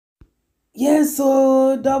Yes,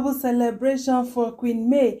 so double celebration for Queen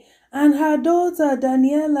May and her daughter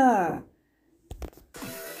Daniela.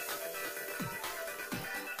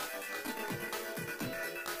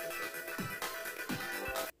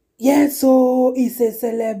 Yes, so it's a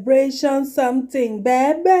celebration something,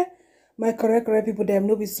 baby. My correct people, them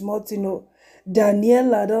no be smart,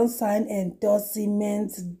 Daniela don't sign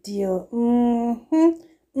endorsement deal.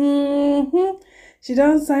 She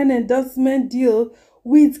don't sign endorsement deal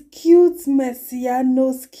with cute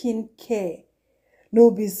Messiano skincare.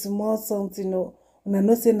 No be small something, no. Una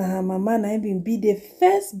know say na her mama na im bin be the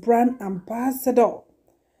first brand ambassador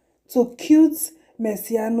to cute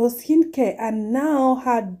Messiano skincare, and now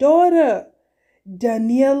her daughter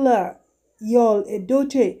Danielle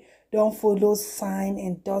Edochie don't follow sign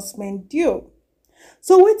endorsement deal.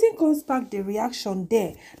 So wetin come spark the reaction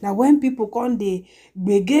there? Now when people come dey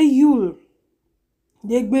gbege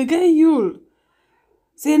Yul,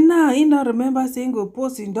 say now he not remember saying go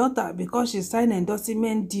post in daughter because she signed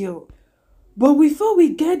endorsement deal. But before we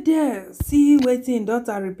get there, see wetin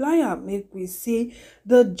daughter reply am, make we see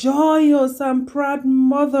the joyous and proud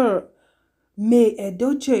mother May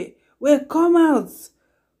Edochie will come out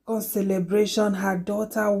on celebration her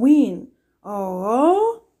daughter win.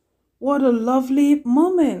 Oh, what a lovely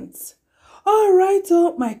moment. All right,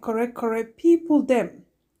 oh, my correct people them.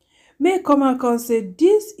 May come out and say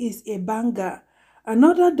this is a banger.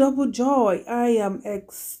 Another double joy. I am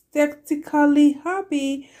ecstatically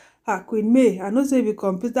happy. Ha, Queen May, I know say be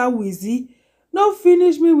computer wheezy. No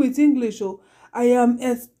finish me with English. Oh, I am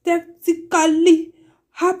ecstatically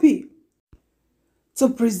happy to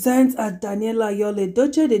present as Daniela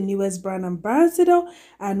Edochie, the newest brand ambassador,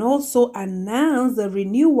 and also announce the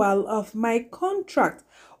renewal of my contract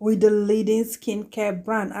with the leading skincare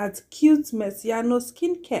brand at Cute Messiano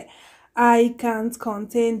Skincare. I can't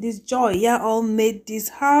contain this joy. Yeah, all made this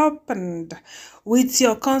happen with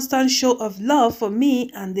your constant show of love for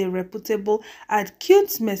me and the reputable at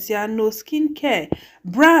Cute Messiano Skincare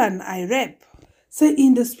brand I rep. Say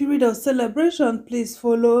in the spirit of celebration, please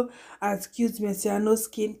follow at Cute Messiano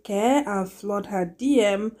Skincare and flood her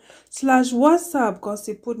DM slash WhatsApp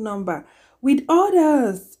gossip number with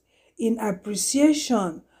others in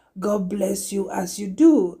appreciation. God bless you as you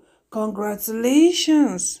do.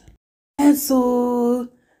 Congratulations. And so,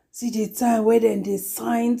 see the time where then they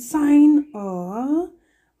sign. Oh,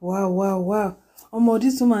 wow.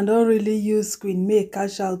 This woman don't really use Queen May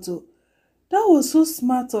cash out too. That was so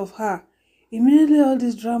smart of her. Immediately all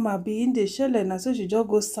this drama be in the shell, and so she just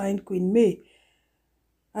go sign Queen May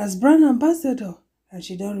as brand ambassador, and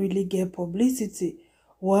she don't really get publicity.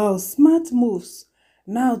 Wow, smart moves.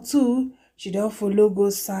 Now too, she don't follow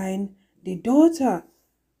go sign the daughter.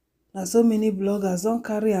 Now so many bloggers don't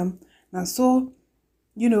carry am. Now so,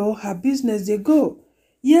 her business they go.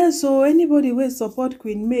 Yeah, so anybody will support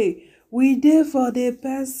Queen May, we there for the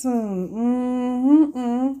person.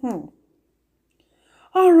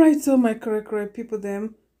 All right, so my correct people,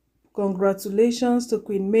 them, congratulations to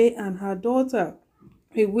Queen May and her daughter.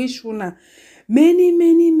 We wish una many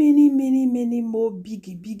more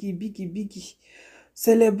biggie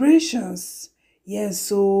celebrations.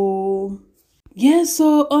 Yes,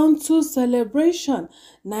 so on to celebration.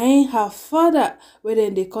 Na her father, where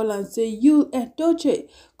then they call and say, you Edochie,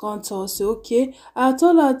 come to us say, okay, at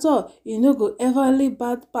all, you no go everly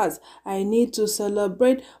bad pass. I need to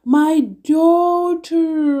celebrate my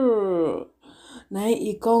daughter. Na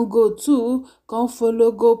he can't go too, can't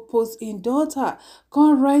follow go post in daughter,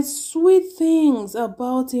 can't write sweet things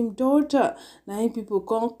about him daughter. Na people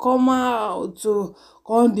can't come out to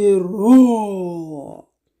come dey roar.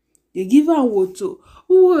 They give am woto,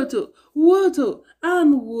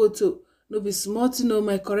 and woto. No be smart,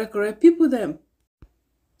 my correct people them.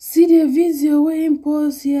 See the video wey him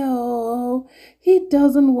post here, oh. He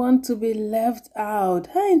doesn't want to be left out.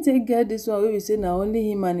 How him take get this one wey be say na only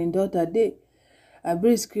him and him daughter dey? I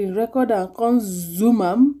bring screen record and come zoom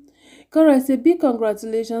am. Correct, say big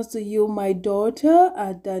congratulations to you, my daughter,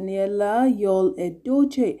 Daniela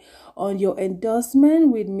Edochie, on your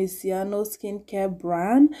endorsement with Messiano Skincare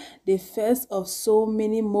brand. The first of so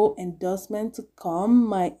many more endorsements to come,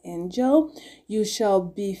 my angel. You shall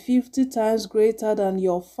be 50 times greater than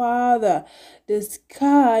your father. The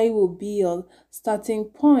sky will be your starting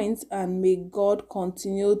point, and may God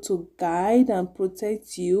continue to guide and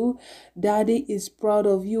protect you. Daddy is proud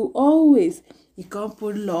of you always. You can't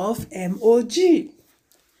put love MOG.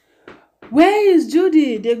 Where is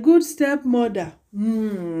Judy, the good stepmother?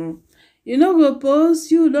 You no go post,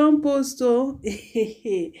 you don't post, oh.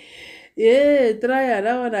 Yeah, try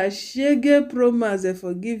that one. I shege promise, I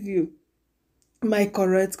forgive you. My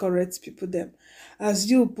correct people them. as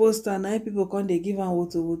you post am, na people come dey give am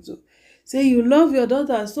woto. Say you love your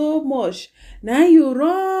daughter so much, na you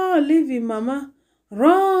run leave im mama,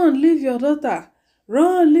 run leave your daughter,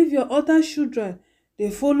 run leave your other children,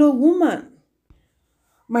 dey follow woman.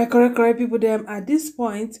 My correct people dem, at this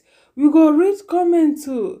point we go read comment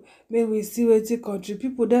too, make we see wetin country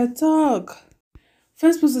people dey talk.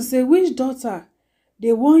 First person say, which daughter?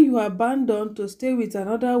 The one you abandoned to stay with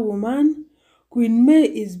another woman? Queen May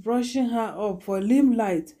is brushing her up for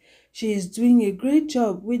limelight. She is doing a great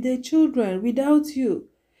job with the children without you.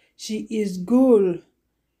 She is gold.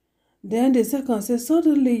 Then the second says,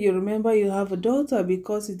 suddenly you remember you have a daughter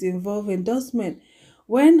because it involved endorsement.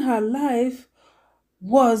 When her life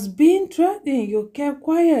was being threatened, you kept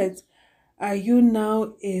quiet. Are you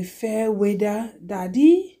now a fair weather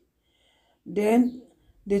daddy? Then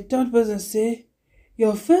the third person say,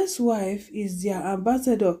 your first wife is their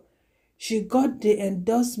ambassador. She got the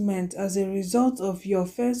endorsement as a result of your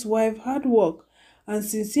first wife's hard work and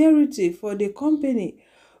sincerity for the company,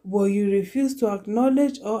 but you refuse to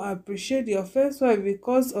acknowledge or appreciate your first wife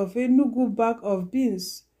because of a nugu bag of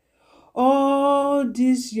beans. All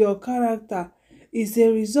this your character is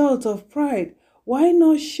a result of pride. Why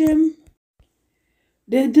not shame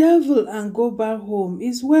the devil and go back home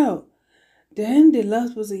is well? Then the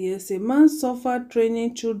last person here say, man suffered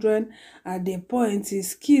training children at the point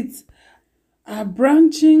his kids are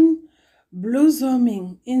branching,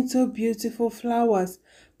 blossoming into beautiful flowers.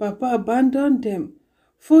 Papa abandoned them.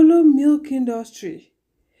 Follow milk industry.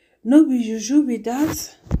 No be usual be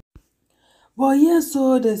that. But yes,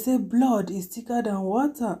 so they say blood is thicker than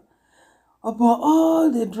water. About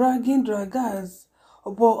all the draggers,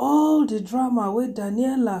 about all the drama with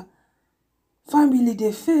Daniela family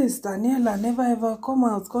dey face, Daniela never ever come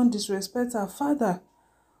out come disrespect her father.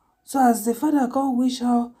 So as the father come wish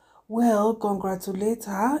her well, congratulate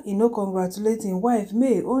her, no congratulate him wife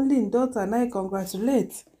May, only him daughter na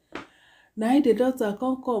congratulate. Na the daughter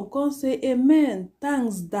come say amen,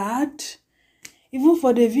 thanks dad. Even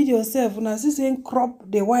for the video sef, una see say crop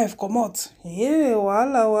the wife comot. Hey,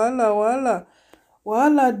 wahala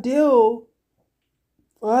dey o,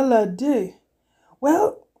 wahala dey.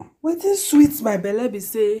 Well, wetin sweet my belle be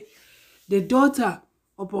say the daughter,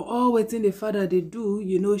 upon all wetin the father dey do,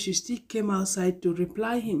 she still came outside to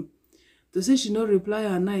reply him. To say she no reply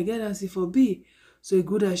am now, e get as e for be. So e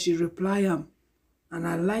good as she reply am. And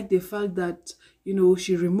I like the fact that,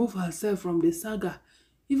 she remove herself from the saga.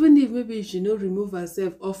 Even if maybe she no remove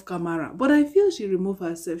herself off camera. But I feel she remove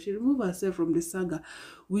herself. She remove herself from the saga,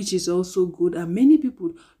 which is also good. And many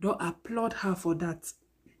people don't applaud her for that.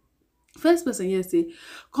 First person here say,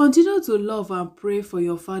 continue to love and pray for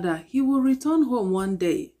your father. He will return home one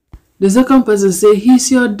day. The second person say, he's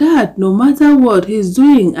your dad. No matter what he's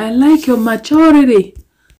doing, I like your maturity.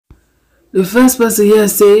 The first person here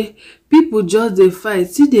say, people just dey fight.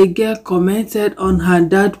 See they get commented on her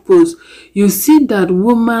dad post. You see that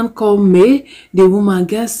woman called May? The woman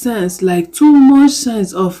get sense, like too much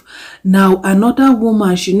sense of now another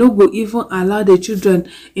woman. She no go even allow the children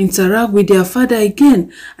interact with their father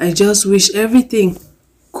again. I just wish everything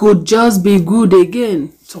could just be good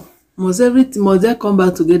again. So must they come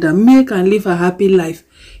back together? May can live a happy life.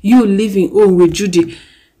 You living home with Judy.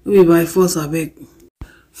 We by force abeg.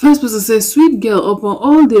 First person says, sweet girl, upon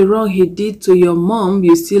all the wrong he did to your mom,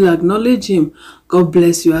 you still acknowledge him. God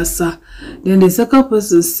bless you, sir. Then the second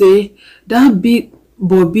person say, that big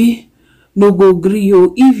Bobby no go gree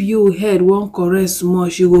you. If you head one correct small,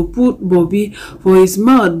 she go put Bobby for his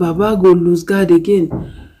mouth. Baba go lose guard again.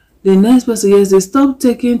 The next person, yes, they stop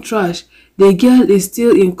taking trash. The girl is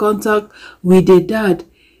still in contact with the dad.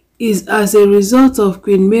 Is as a result of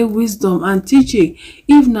Queen May wisdom and teaching.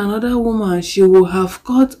 If another woman, she will have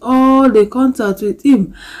cut all the contact with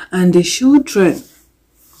him and the children.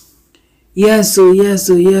 Yes,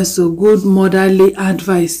 so good motherly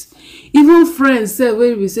advice. Even friends say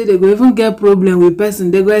when we say they go even get problem with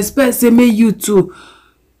person, they go expect say may you too,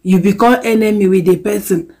 you become enemy with the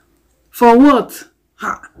person. For what?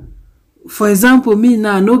 For example, me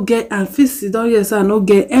now no get and fit down here, so I no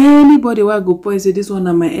get anybody where I go point say this one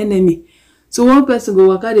are my enemy. So one person go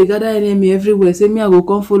work out, they gather enemy everywhere. Say me I go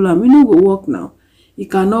come follow am. Me no go work now.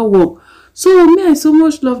 It cannot work. So me I so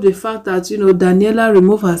much love the fact that Daniela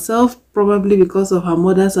removed herself probably because of her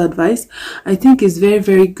mother's advice. I think it's very,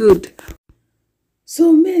 very good.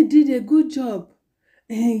 So May did a good job.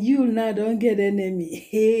 And you now don't get enemy.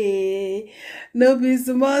 Hey, no be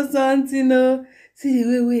small something. See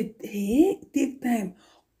the way hey, take time.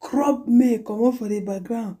 Crop May come up for the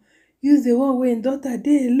background. Use the one way daughter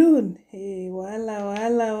dey alone. Hey,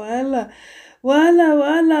 wahala.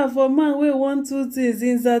 Wahala for man wey want two things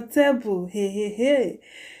in the table. Hey.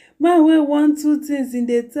 Man wey want two things in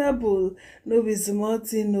the table. No be small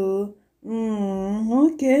thing o.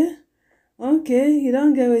 Okay, you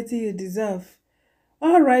don't get wetin you deserve.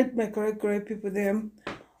 Alright, my correct people dem.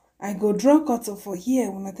 I go draw cut for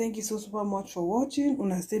here. Una thank you so super much for watching.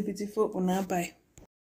 Una stay beautiful. Una bye.